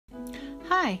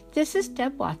Hi, this is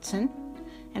Deb Watson,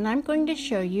 and I'm going to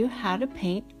show you how to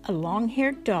paint a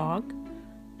long-haired dog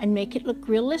and make it look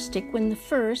realistic when the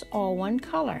fur is all one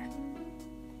color.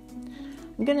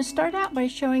 I'm going to start out by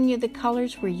showing you the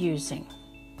colors we're using.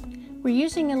 We're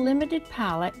using a limited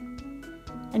palette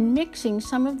and mixing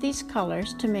some of these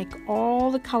colors to make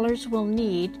all the colors we'll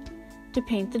need to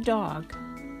paint the dog.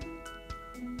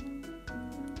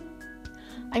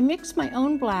 I mix my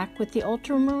own black with the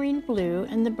ultramarine blue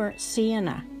and the burnt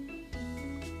sienna.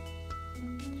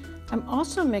 I'm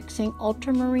also mixing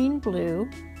ultramarine blue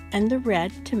and the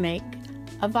red to make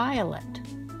a violet.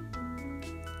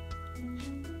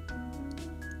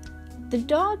 The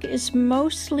dog is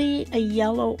mostly a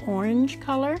yellow-orange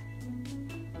color,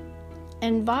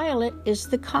 and violet is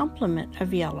the complement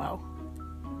of yellow.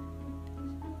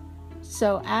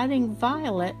 So adding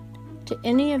violet to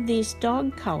any of these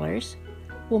dog colors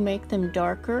will make them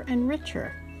darker and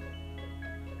richer.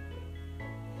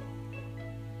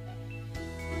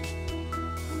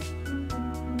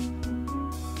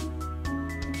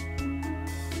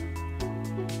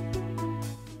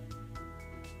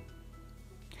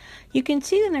 You can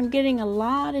see that I'm getting a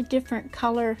lot of different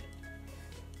color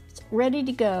ready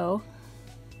to go,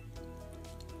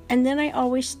 and then I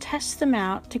always test them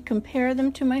out to compare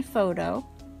them to my photo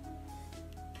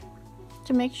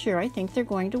to make sure I think they're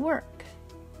going to work.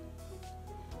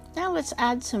 Now let's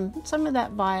add some of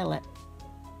that violet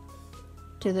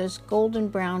to those golden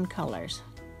brown colors.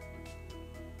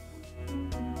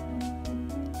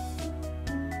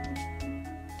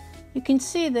 You can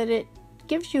see that it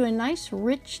gives you a nice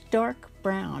rich dark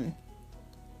brown.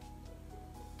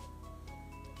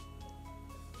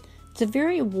 It's a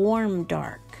very warm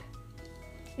dark.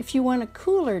 If you want a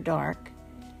cooler dark,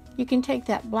 you can take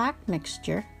that black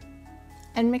mixture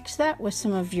and mix that with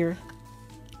some of your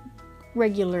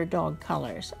regular dog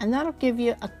colors, and that'll give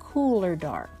you a cooler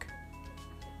dark.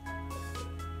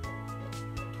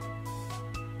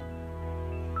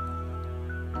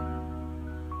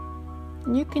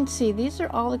 And you can see these are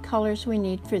all the colors we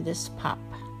need for this pup.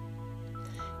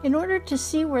 In order to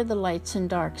see where the lights and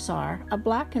darks are, a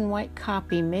black and white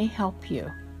copy may help you.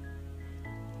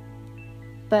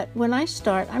 But when I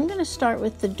start, I'm going to start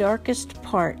with the darkest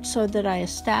part so that I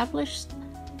establish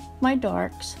my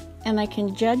darks and I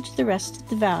can judge the rest of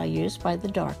the values by the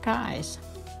dark eyes.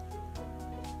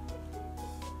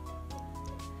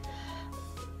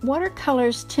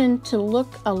 Watercolors tend to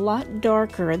look a lot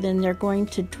darker than they're going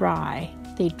to dry.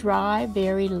 They dry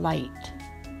very light.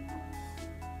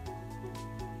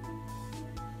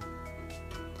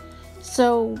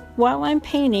 So while I'm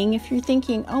painting, if you're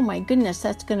thinking, oh my goodness,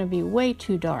 that's going to be way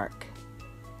too dark,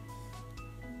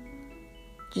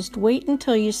 just wait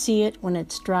until you see it when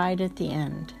it's dried at the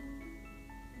end.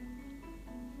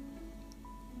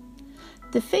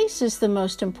 The face is the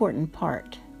most important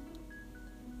part.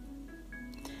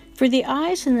 For the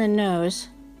eyes and the nose,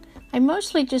 I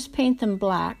mostly just paint them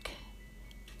black,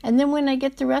 and then when I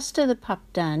get the rest of the pup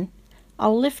done,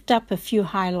 I'll lift up a few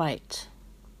highlights.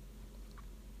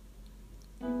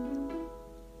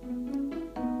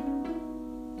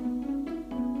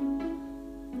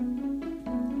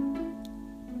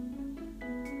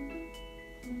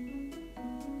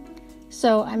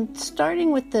 So I'm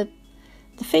starting with the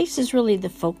face is really the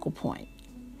focal point.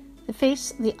 The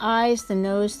face, the eyes, the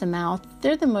nose, the mouth,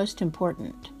 they're the most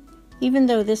important. Even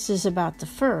though this is about the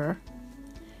fur,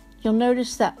 you'll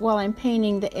notice that while I'm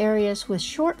painting the areas with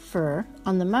short fur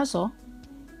on the muzzle,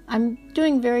 I'm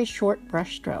doing very short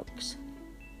brush strokes.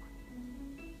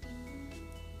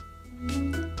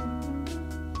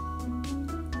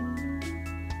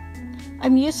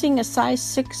 I'm using a size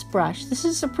 6 brush. This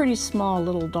is a pretty small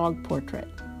little dog portrait.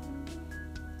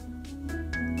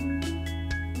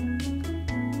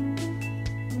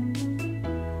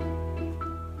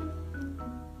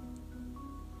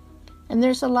 And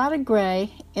there's a lot of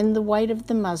gray in the white of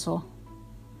the muzzle.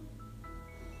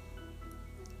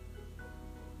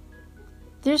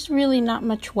 There's really not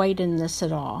much white in this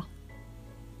at all.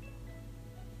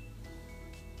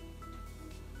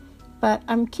 But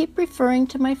I keep referring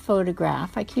to my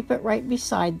photograph. I keep it right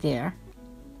beside there,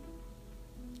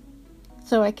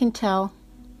 so I can tell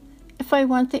if I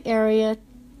want the area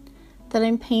that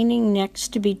I'm painting next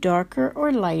to be darker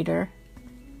or lighter,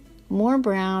 more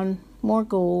brown, more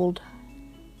gold.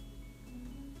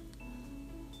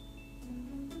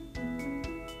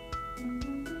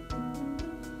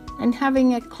 And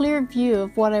having a clear view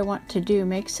of what I want to do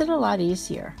makes it a lot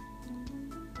easier.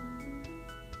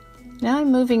 Now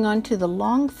I'm moving on to the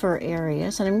long fur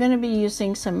areas, and I'm going to be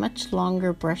using some much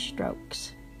longer brush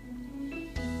strokes.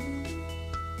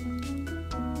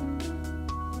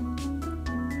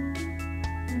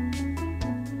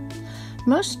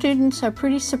 Most students are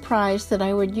pretty surprised that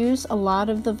I would use a lot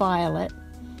of the violet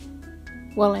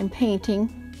while I'm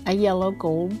painting a yellow,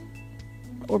 gold,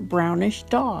 or brownish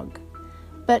dog.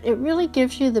 But it really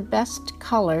gives you the best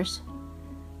colors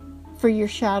for your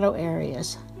shadow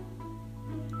areas.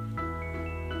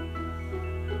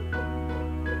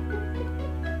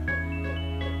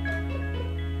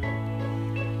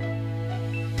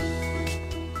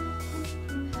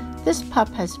 This pup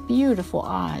has beautiful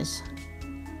eyes.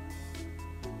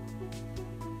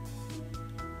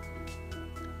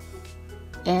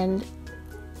 And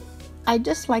I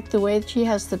just like the way that she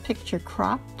has the picture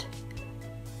cropped.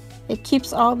 It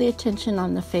keeps all the attention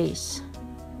on the face.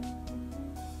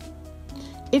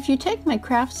 If you take my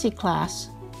Craftsy class,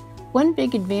 one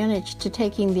big advantage to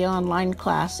taking the online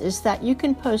class is that you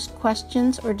can post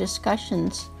questions or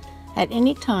discussions at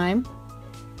any time,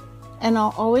 and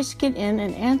I'll always get in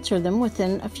and answer them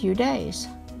within a few days.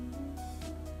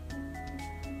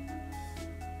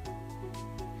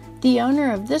 The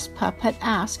owner of this pup had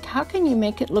asked, how can you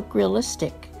make it look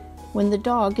realistic when the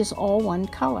dog is all one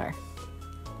color?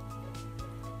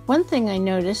 One thing I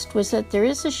noticed was that there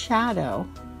is a shadow.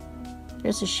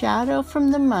 There's a shadow from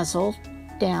the muzzle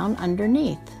down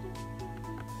underneath.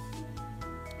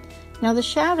 Now the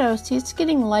shadow, see, it's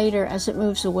getting lighter as it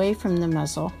moves away from the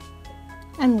muzzle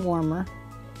and warmer.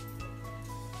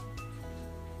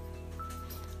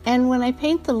 And when I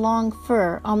paint the long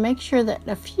fur, I'll make sure that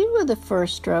a few of the fur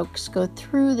strokes go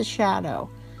through the shadow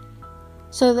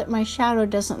so that my shadow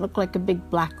doesn't look like a big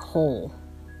black hole.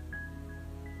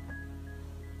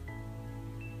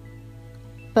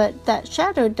 But that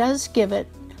shadow does give it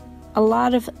a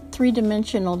lot of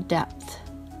three-dimensional depth.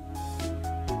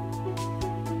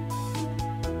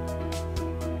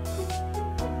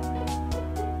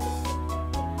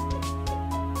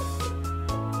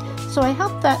 So I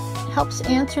hope that helps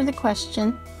answer the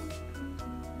question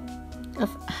of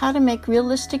how to make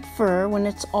realistic fur when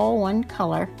it's all one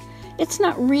color. It's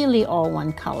not really all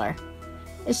one color.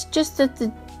 It's just that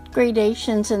the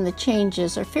gradations and the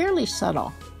changes are fairly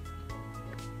subtle.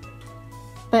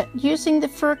 But using the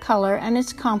fur color and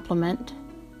its complement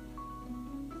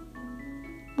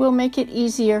will make it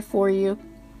easier for you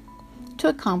to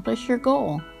accomplish your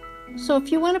goal. So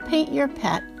if you want to paint your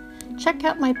pet, check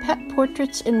out my Pet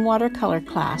Portraits in Watercolor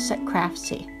class at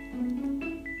Craftsy.